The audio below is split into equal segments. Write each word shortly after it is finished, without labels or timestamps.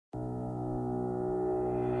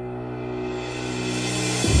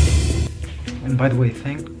And by the way,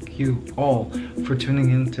 thank you all for tuning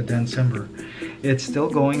in to Dancember. It's still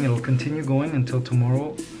going. It'll continue going until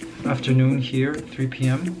tomorrow afternoon here, 3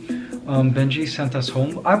 p.m. Benji sent us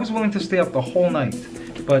home. I was willing to stay up the whole night,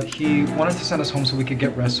 but he wanted to send us home so we could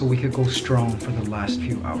get rest, so we could go strong for the last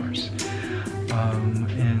few hours. Yeah,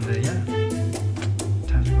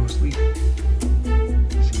 time to go sleep. See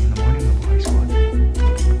you in the morning, Mabuhay Squad.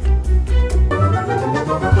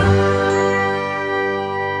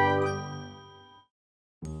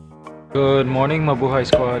 Good morning, Mabuhay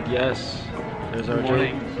Squad. Yes, there's our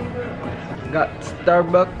Jay. Got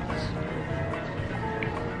Starbucks.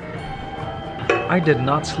 I did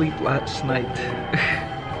not sleep last night.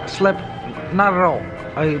 Slept not at all.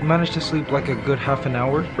 I managed to sleep like a good half an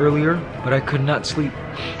hour earlier, but I could not sleep.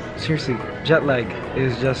 Seriously, jet lag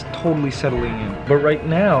is just totally settling in. But right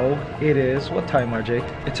now, it is, what time, RJ?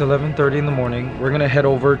 It's 11:30 in the morning. We're gonna head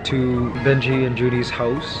over to Benji and Judy's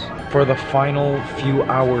house for the final few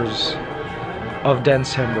hours of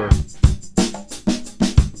Dancember.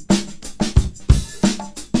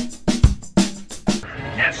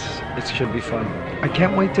 It should be fun. I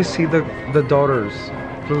can't wait to see the daughters,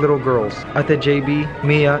 the little girls, at the JB,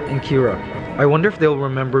 Mia, and Kira. I wonder if they'll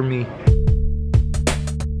remember me.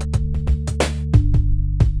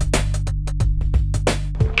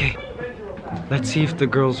 Okay, let's see if the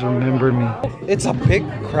girls remember me. It's a big,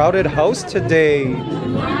 crowded house today.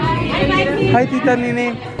 Hi, Tita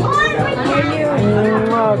Nini.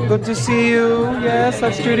 Good to see you. Yes,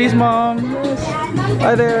 that's Judy's mom. Yes.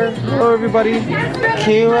 Hi there. Hello, everybody.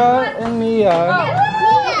 Kira and Mia.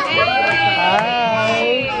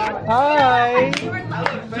 Hi. Hi.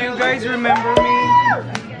 Do you guys remember me?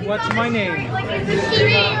 What's my name?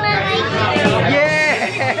 Yeah.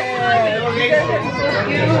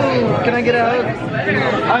 Can I get a hug?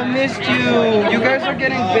 I missed you. You guys are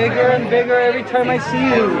getting bigger and bigger every time I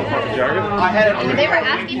see you. They were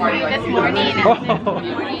asking for you this morning.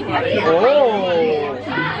 Oh.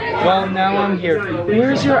 Well, now I'm here.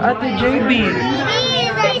 Where's your Ate JB?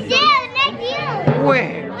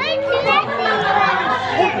 Where?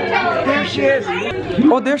 There she is.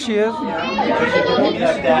 Oh, there she is. Ate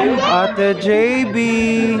JB.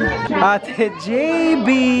 Ate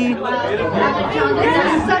JB.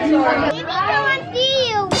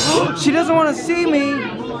 She doesn't want to see me.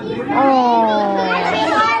 Oh.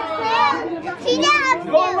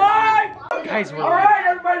 Guys, we're alright,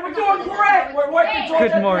 everybody, we're doing great. We're working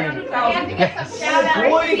towards good morning. Yes. Andy,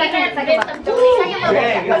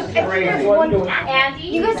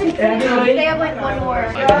 you guys they have like one more.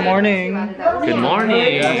 Good morning. Good morning.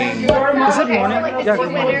 Is it morning? Yeah,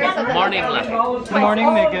 good morning. Morning, Good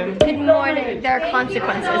morning, Megan. Good morning. There are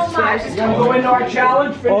consequences.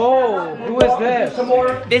 Oh, who is this?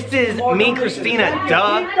 This is me, Christina.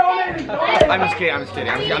 Duh. I'm just kidding.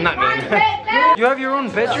 I'm not mean. You have your own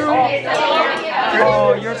bedroom?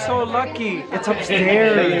 Oh, you're so lucky. It's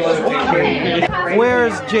upstairs.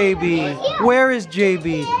 Where's JB? Where is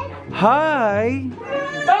JB? Hi.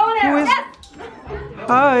 Who is?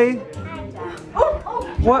 Hi.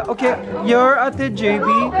 What? Okay, you're at the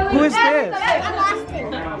JB. Who is this?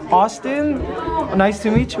 Austin. Nice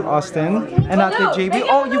to meet you, Austin. And at the JB.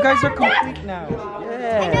 Oh, you guys are complete now.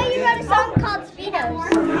 Yeah. I know you wrote a song called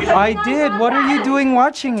Speedos. I did. What are you doing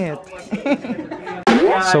watching it?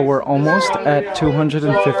 So we're almost at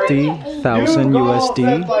 250,000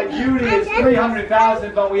 USD. Judy is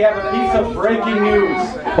 300,000, but we have a piece of breaking news.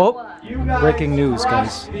 Oh, breaking news,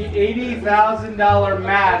 guys. The $80,000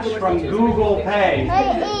 match from Google Pay,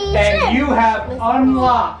 and you have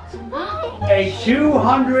unlocked a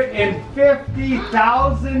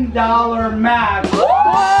 $250,000 match.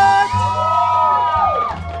 What?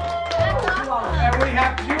 And we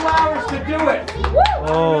have 2 hours to do it.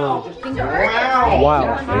 Oh.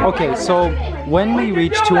 Wow. Okay, so when we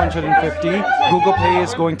reach 250, Google Pay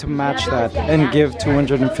is going to match that and give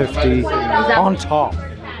 250 on top.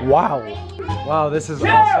 Wow. Wow, this is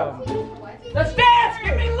awesome. Let's dance!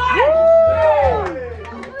 Give me life!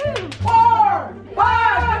 4, 5,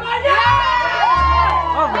 come on,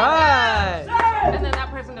 yeah! All right. And then that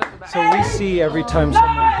person goes to the back. So we see every time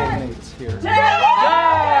someone donates here.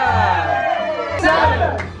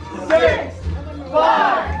 7, 6,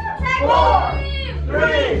 5, 4,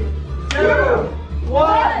 3, 2,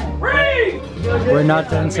 1, breathe! We're not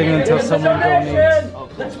dancing until someone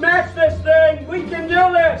donates. Let's match this thing! We can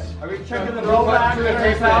do this! Are we checking the throwback for the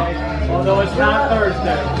PayPal? Although it's not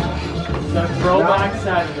Thursday. It's a throwback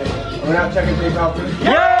Saturday. We're not checking PayPal too?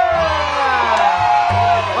 Yeah!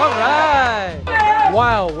 Alright!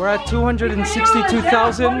 Wow, we're at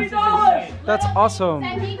 262,000. That's awesome.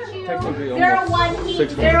 They're one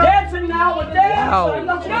heat. Dancing now with dance! Wow.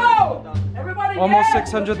 Let's go! Everybody almost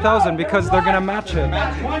 600,000 because they're gonna match it.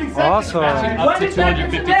 Awesome. Up to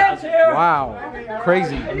 250,000. Wow,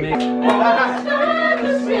 crazy.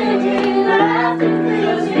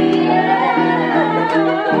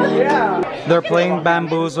 They're playing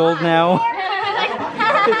Bamboozled now.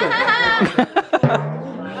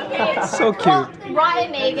 So cute.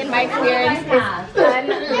 Rotten egg in my experience is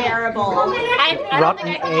unbearable. Rotten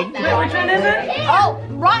egg? Which one is it? Oh,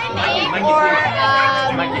 rotten egg or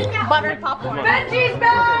buttered popcorn. Benji's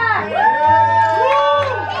back!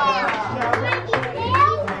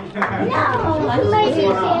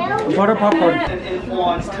 Butter popcorn. An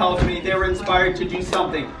influence tells me they were inspired to do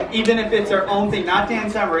something, even if it's their own thing, not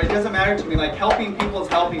Dancember. It doesn't matter to me. Like, helping people is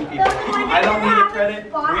helping people. I don't need the credit.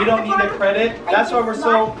 We don't need the credit. That's why we're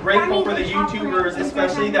so grateful for the YouTubers,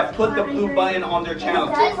 especially that put the blue button on their channel.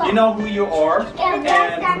 You know who you are, and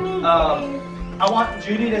I want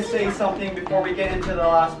Judy to say something before we get into the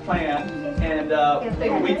last plan. And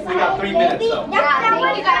we got 3 minutes though. Yeah,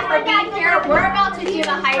 thank you guys for being here. We're about to do the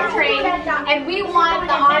hype train, and we want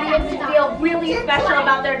the audience to feel really special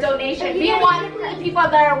about their donation. We want the people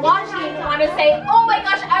that are watching to want to say, oh my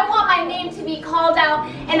gosh, I want my name to be called out,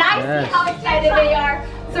 and I see how excited they are.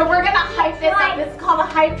 So we're gonna hype this up. This is called the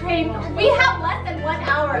hype train. We have less than 1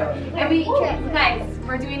 hour, and guys,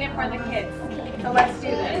 we're doing it for the kids. So let's do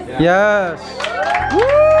this. Yes.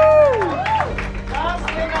 Last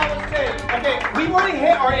thing I would say, okay, we already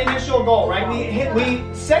hit our initial goal, right? We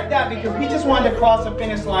set that because we just wanted to cross the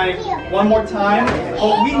finish line one more time,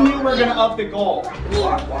 but we knew we were gonna up the goal.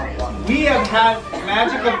 We have had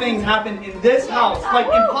magical things happen in this house, like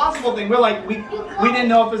impossible things. We're like, we didn't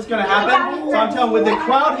know if it's gonna happen. So I'm telling you, with the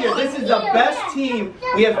crowd here, this is the best team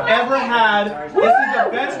we have ever had. This is the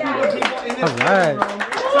best group of people in this room.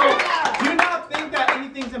 So do not think that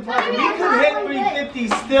anything's impossible. We could hit 350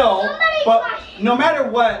 still, but no matter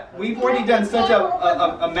what, we've already done such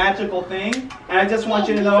a magical thing, and I just want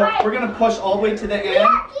you to know we're gonna push all the way to the end,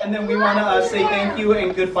 and then we want to say thank you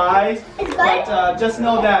and goodbyes. But just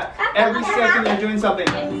know that every second you're doing something.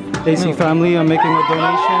 Daisy family, I'm making a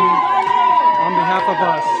donation on behalf of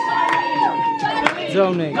us.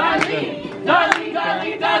 Donate.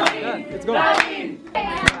 Let's go.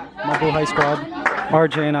 Mabuhay Squad.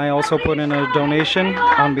 RJ and I also put in a donation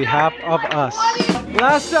on behalf of us.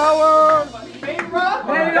 Last hour!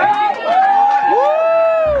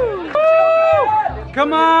 Woo!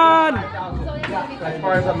 Come on!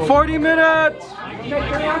 40 minutes!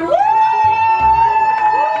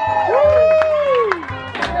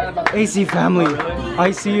 AC family,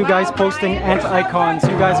 I see you guys posting ant icons.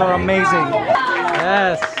 You guys are amazing.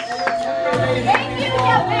 Yes. Thank you,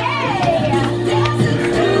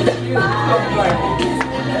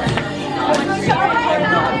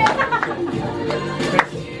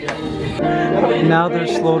 Now they're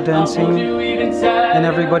slow dancing and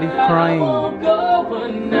everybody crying.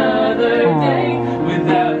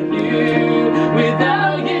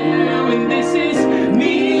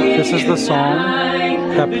 This is the song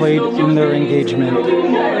that played in their engagement.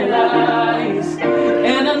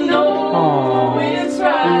 And I know it's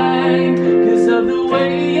right, 'cause of the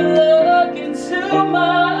way you look into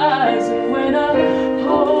my eyes. And when I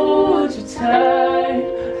hold you tight,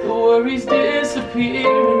 the worries disappear,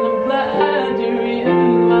 and I'm glad you're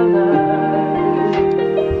in my life.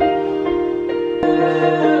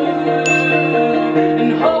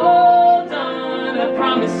 And hold on, I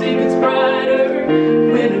promise it gets brighter.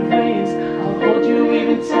 When it rains, I'll hold you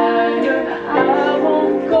even tighter. I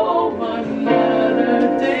won't go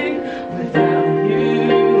another day without you,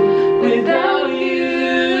 without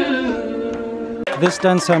you. This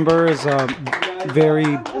Dancember is a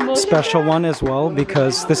very special one as well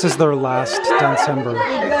because this is their last Dancember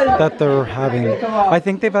that they're having. I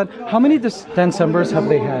think they've had, how many Dancembers have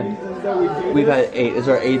they had? We've had 8. This is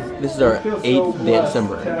our 8th. This is our 8th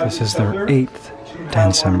Dancember. This is their 8th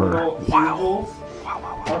Dancember. Wow.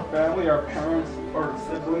 Our family, our parents, our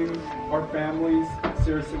siblings, our families,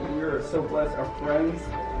 seriously, we are so blessed. Our friends,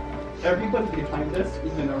 everybody behind us,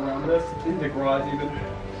 even around us, in the garage even.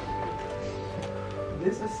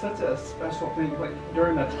 This is such a special thing, like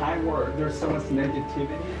during a time where there's so much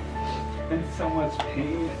negativity and so much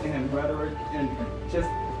pain and rhetoric and just,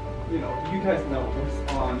 you know, you guys know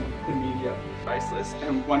what's on the media. Priceless.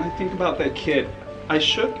 And when I think about that kid, I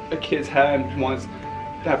shook a kid's hand once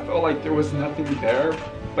that felt like there was nothing there,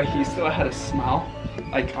 but he still had a smile,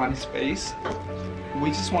 like on his face. We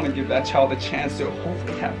just want to give that child a chance to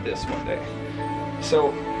hopefully have this one day.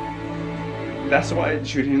 So that's why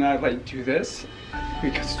Judy and I like do this,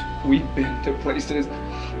 because we've been to places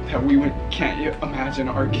that we can't imagine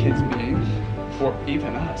our kids being, or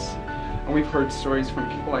even us. And we've heard stories from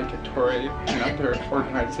people like Ettore and other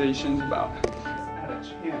organizations about had a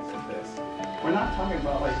chance at this. We're not talking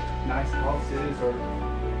about like nice houses or,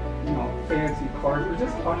 you know, fancy cars. We're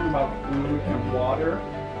just talking about food and water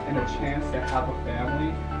and a chance to have a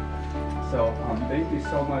family. So thank you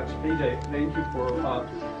so much, AJ. Thank you for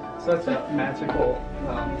such a magical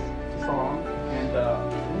song. And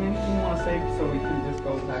anything you want to say so we can just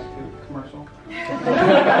go back to commercial?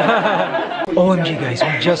 OMG guys,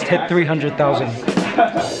 we just hit 300,000.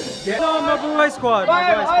 Hello, Mabuhay Squad.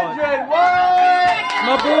 500!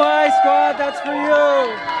 Mabuhay Squad, that's for you.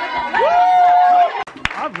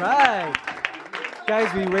 All right.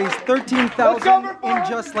 Guys, we raised 13,000 in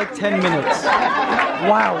just like 10 minutes.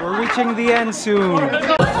 Wow, we're reaching the end soon.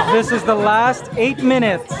 This is the last 8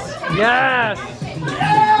 minutes. Yes.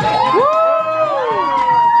 Woo!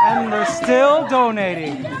 And they're still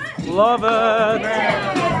donating. Love it.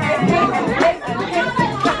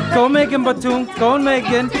 Go Megan, Batoon. Go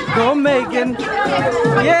Megan. Go Megan.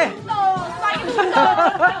 Yeah.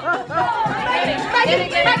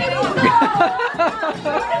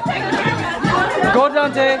 Go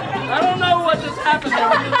Dante. I don't know what just happened there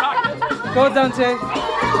when you talking. Go Dante.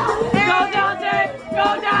 Go Dante! Go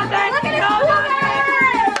Dante! Go Dante!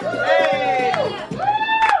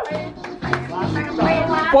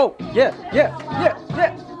 Whoa. Yeah. Yeah. Yeah.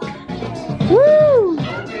 Yeah. Woo.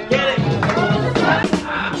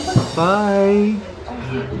 Bye.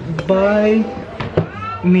 Bye.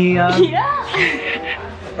 Mia.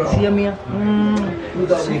 See ya, Mia.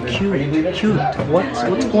 So cute. Cute.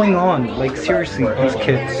 What's going on? Like seriously, these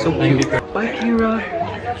kids, so cute. Bye, Kira.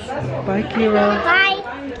 Bye, Kira.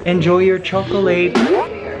 Bye. Enjoy your chocolate.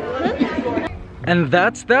 And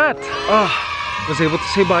that's that. Was able to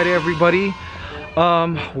say bye to everybody.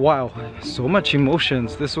 Wow, so much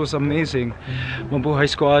emotions. This was amazing. Mabuhay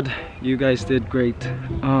Squad, you guys did great.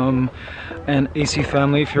 And AC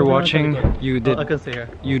family, if you're watching, you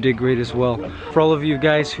did great as well. For all of you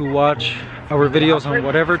guys who watch our videos on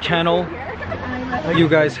whatever channel, you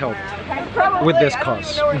guys helped with this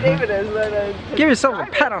cause. Give yourself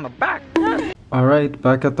a pat on the back. All right,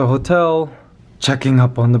 back at the hotel, checking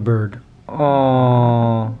up on the bird.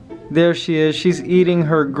 Oh, there she is. She's eating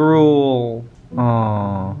her gruel.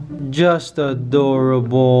 Oh, just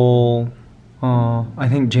adorable. Oh, I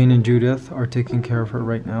think Jane and Judith are taking care of her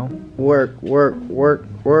right now. Work, work, work,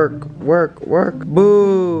 work, work, work.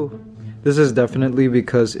 Boo! This is definitely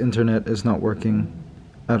because internet is not working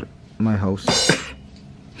at my house.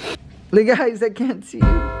 Look guys, I can't see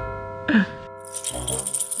you.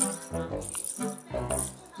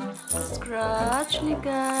 Scratch me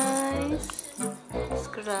guys.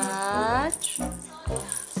 Scratch.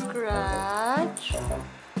 Scratch.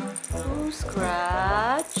 Oh,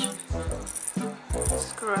 scratch.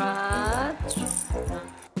 Scratch.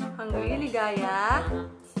 Hungry, ligaya?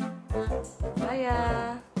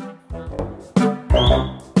 Ligaya.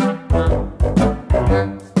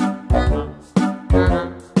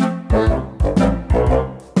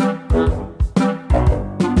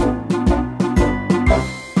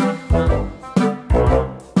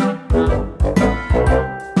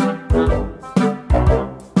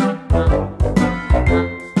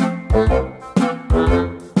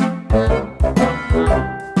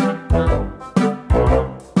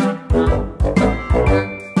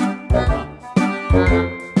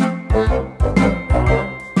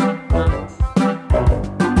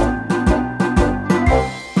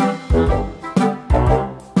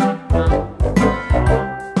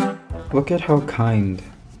 Look at how kind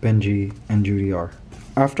Benji and Judy are.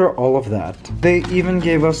 After all of that, they even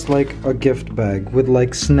gave us like a gift bag with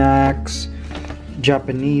like snacks,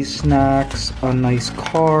 Japanese snacks, a nice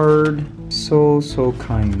card. So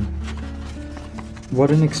kind.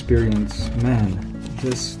 What an experience, man.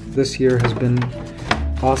 This year has been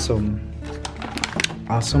awesome.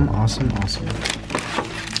 Awesome.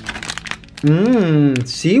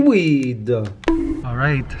 Seaweed.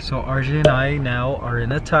 Alright, so RJ and I now are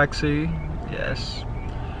in a taxi. Yes.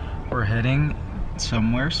 We're heading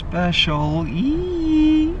somewhere special.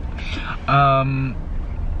 Eee.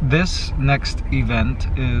 This next event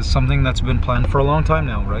is something that's been planned for a long time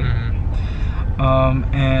now, right?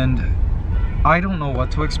 And I don't know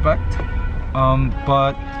what to expect,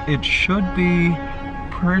 but it should be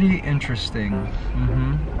pretty interesting.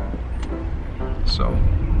 So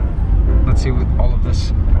let's see what all of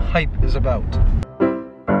this hype is about.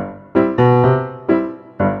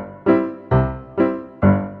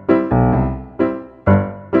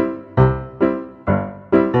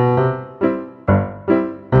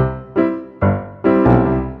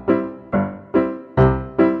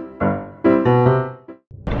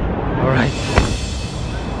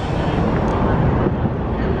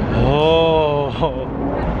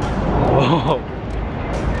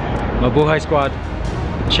 Mabuhay Squad,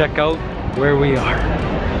 check out where we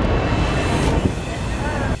are.